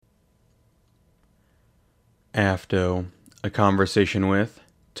After a conversation with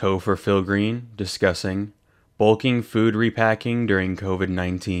Topher Philgreen discussing bulking food repacking during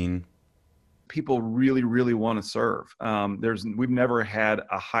COVID-19. People really, really want to serve. We've never had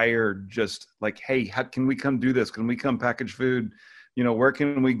a higher just like, hey, how can we come do this? Can we come package food? Where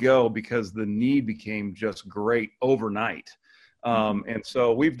can we go? Because the need became just great overnight. And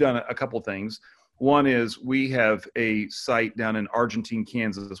so we've done a couple things. One is we have a site down in Argentine,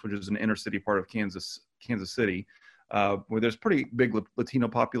 Kansas, which is an inner city part of Kansas City, where there's pretty big Latino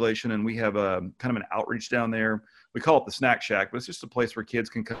population, and we have a kind of an outreach down there. We call it the Snack Shack, but it's just a place where kids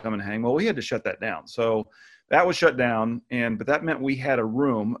can come and hang. Well, we had to shut that down, so that was shut down, but that meant we had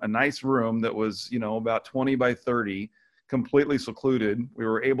a nice room that was about 20 by 30, completely secluded. We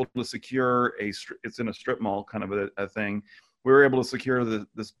were able to secure it's in a strip mall kind of a thing. We were able to secure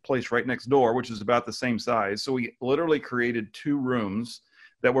this place right next door, which is about the same size. So we literally created two rooms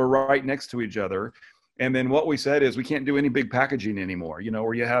that were right next to each other. And then what we said is we can't do any big packaging anymore,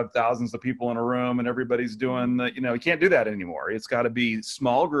 where you have thousands of people in a room and everybody's doing you can't do that anymore. It's got to be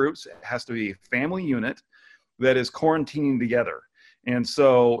small groups. It has to be a family unit that is quarantining together. And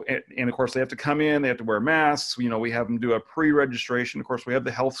so, and of course they have to come in, they have to wear masks. We have them do a pre-registration. Of course, we have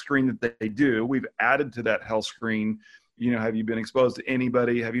the health screen that they do. We've added to that health screen, have you been exposed to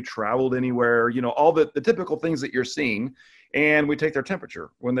anybody? Have you traveled anywhere? All the typical things that you're seeing. And we take their temperature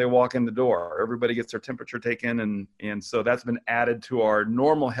when they walk in the door. Everybody gets their temperature taken. And so that's been added to our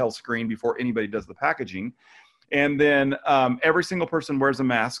normal health screen before anybody does the packaging. And then every single person wears a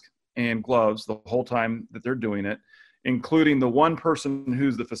mask and gloves the whole time that they're doing it, including the one person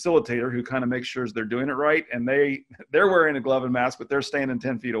who's the facilitator who kind of makes sure they're doing it right. And they're wearing a glove and mask, but they're standing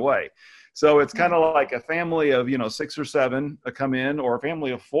 10 feet away. So it's kind of like a family of, 6 or 7 come in, or a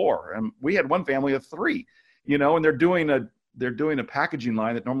family of 4. And we had one family of 3, and they're doing a packaging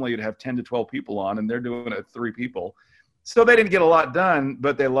line that normally you'd have 10 to 12 people on, and they're doing it 3 people. So they didn't get a lot done,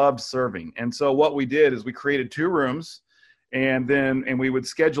 but they loved serving. And so what we did is we created 2 rooms, and we would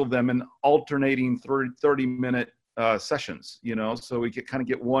schedule them in alternating 30-minute sessions, so we could kind of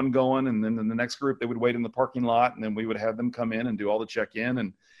get one going, and then in the next group, they would wait in the parking lot, and then we would have them come in and do all the check-in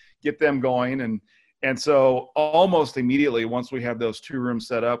and get them going. And so almost immediately, once we have those 2 rooms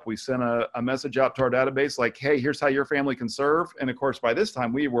set up, we sent a message out to our database like, hey, here's how your family can serve. And of course, by this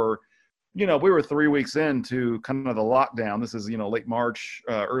time we were 3 weeks into kind of the lockdown. This is, late March,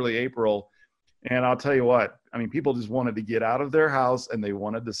 early April. And I'll tell you what, people just wanted to get out of their house and they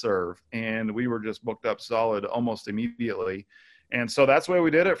wanted to serve. And we were just booked up solid almost immediately. And so that's the way we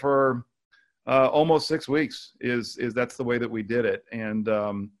did it for almost 6 weeks is that's the way that we did it.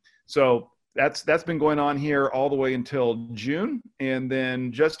 And so that's been going on here all the way until June. And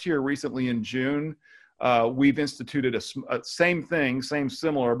then just here recently in June, we've instituted a same thing,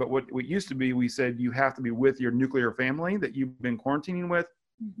 similar, but what used to be, we said you have to be with your nuclear family that you've been quarantining with.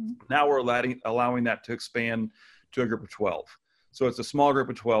 Mm-hmm. Now we're allowing that to expand to a group of 12. So it's a small group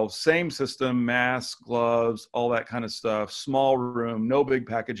of 12, same system, masks, gloves, all that kind of stuff, small room, no big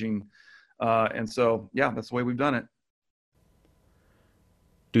packaging. And so, yeah, that's the way we've done it.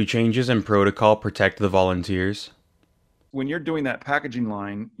 Do changes in protocol protect the volunteers? When you're doing that packaging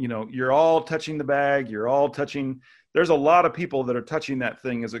line, you're all touching the bag, there's a lot of people that are touching that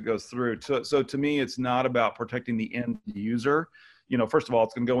thing as it goes through. So to me, it's not about protecting the end user. First of all,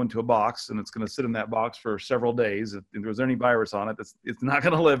 it's going to go into a box and it's going to sit in that box for several days. If there's any virus on it, it's not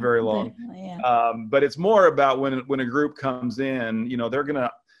going to live very long. Yeah. But it's more about when a group comes in, they're going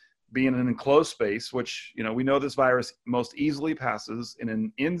to be in an enclosed space, which, we know this virus most easily passes in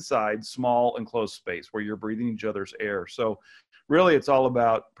an inside small enclosed space where you're breathing each other's air. So really it's all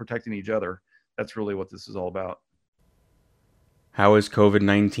about protecting each other. That's really what this is all about. How is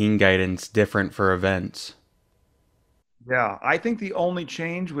COVID-19 guidance different for events? Yeah, I think the only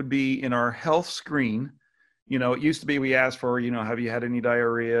change would be in our health screen. It used to be we asked for, have you had any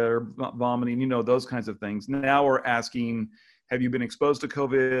diarrhea or vomiting, those kinds of things. Now we're asking, have you been exposed to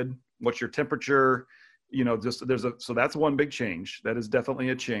COVID? What's your temperature? So that's one big change. That is definitely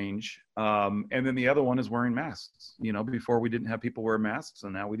a change. And then the other one is wearing masks. Before we didn't have people wear masks,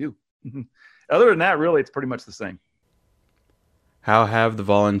 and now we do. Other than that, really, it's pretty much the same. How have the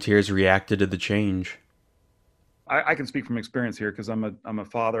volunteers reacted to the change? I can speak from experience here because I'm a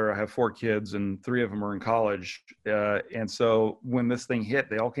father. I have 4 kids and 3 of them are in college. And so when this thing hit,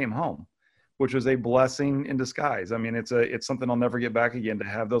 they all came home, which was a blessing in disguise. It's something I'll never get back again, to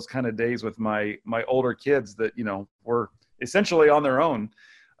have those kind of days with my older kids that, were essentially on their own.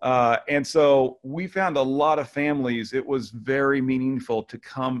 And so we found a lot of families, it was very meaningful to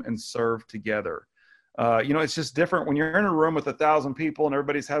come and serve together. It's just different when you're in a room with 1,000 people and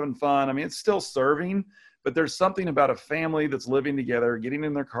everybody's having fun. It's still serving, but there's something about a family that's living together, getting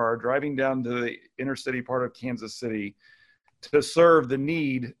in their car, driving down to the inner city part of Kansas City to serve the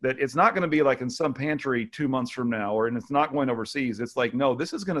need that it's not going to be like in some pantry 2 months from now, or and it's not going overseas. It's like, no,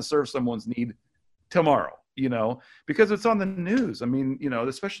 this is going to serve someone's need tomorrow, because it's on the news. I mean,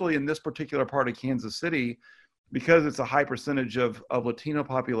 especially in this particular part of Kansas City, because it's a high percentage of Latino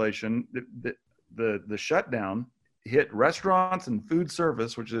population, the shutdown hit restaurants and food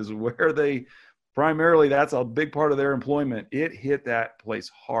service, which is where they primarily, that's a big part of their employment. It hit that place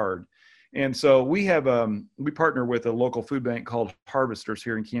hard. And so we partner with a local food bank called Harvesters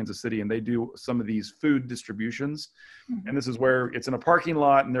here in Kansas City, and they do some of these food distributions. Mm-hmm. And this is where it's in a parking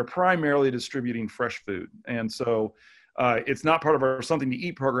lot, and they're primarily distributing fresh food. And so it's not part of our Something to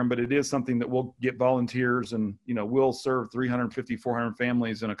Eat program, but it is something that we'll get volunteers, and we'll serve 350, 400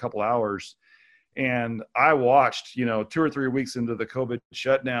 families in a couple hours. And I watched, 2 or 3 weeks into the COVID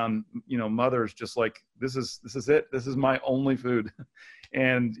shutdown, mothers just like, this is it. This is my only food.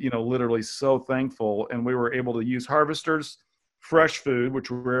 And, literally so thankful. And we were able to use Harvesters fresh food,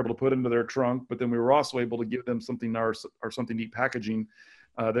 which we were able to put into their trunk. But then we were also able to give them something, our Something to Eat packaging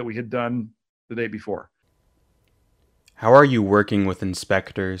that we had done the day before. How are you working with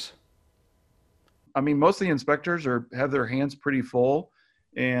inspectors? I mean, most of the inspectors have their hands pretty full.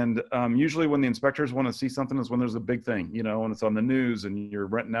 And usually when the inspectors want to see something is when there's a big thing, when it's on the news and you're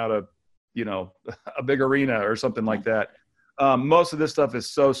renting out a big arena or something like that. Most of this stuff is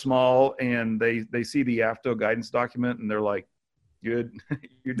so small, and they see the AFTO guidance document and they're like, good,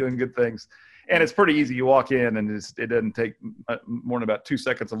 you're doing good things. And it's pretty easy. You walk in and it doesn't take more than about 2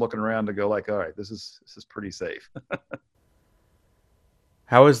 seconds of looking around to go like, all right, this is pretty safe.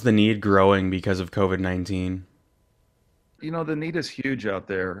 How is the need growing because of COVID-19? The need is huge out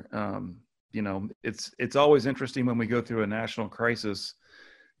there. It's always interesting when we go through a national crisis,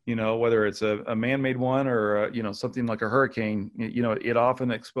 whether it's a man-made one or, something like a hurricane, it often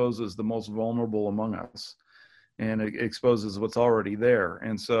exposes the most vulnerable among us, and it exposes what's already there.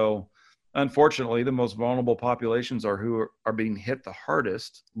 And so, unfortunately, the most vulnerable populations are who are being hit the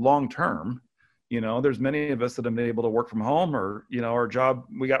hardest long-term. There's many of us that have been able to work from home, or, our job,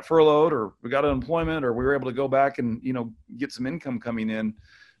 we got furloughed, or we got unemployment, or we were able to go back and, get some income coming in.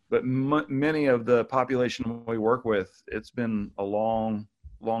 But many of the population we work with, it's been a long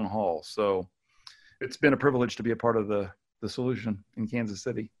haul. So it's been a privilege to be a part of the solution in Kansas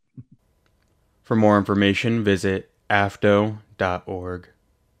City. For more information, visit afto.org.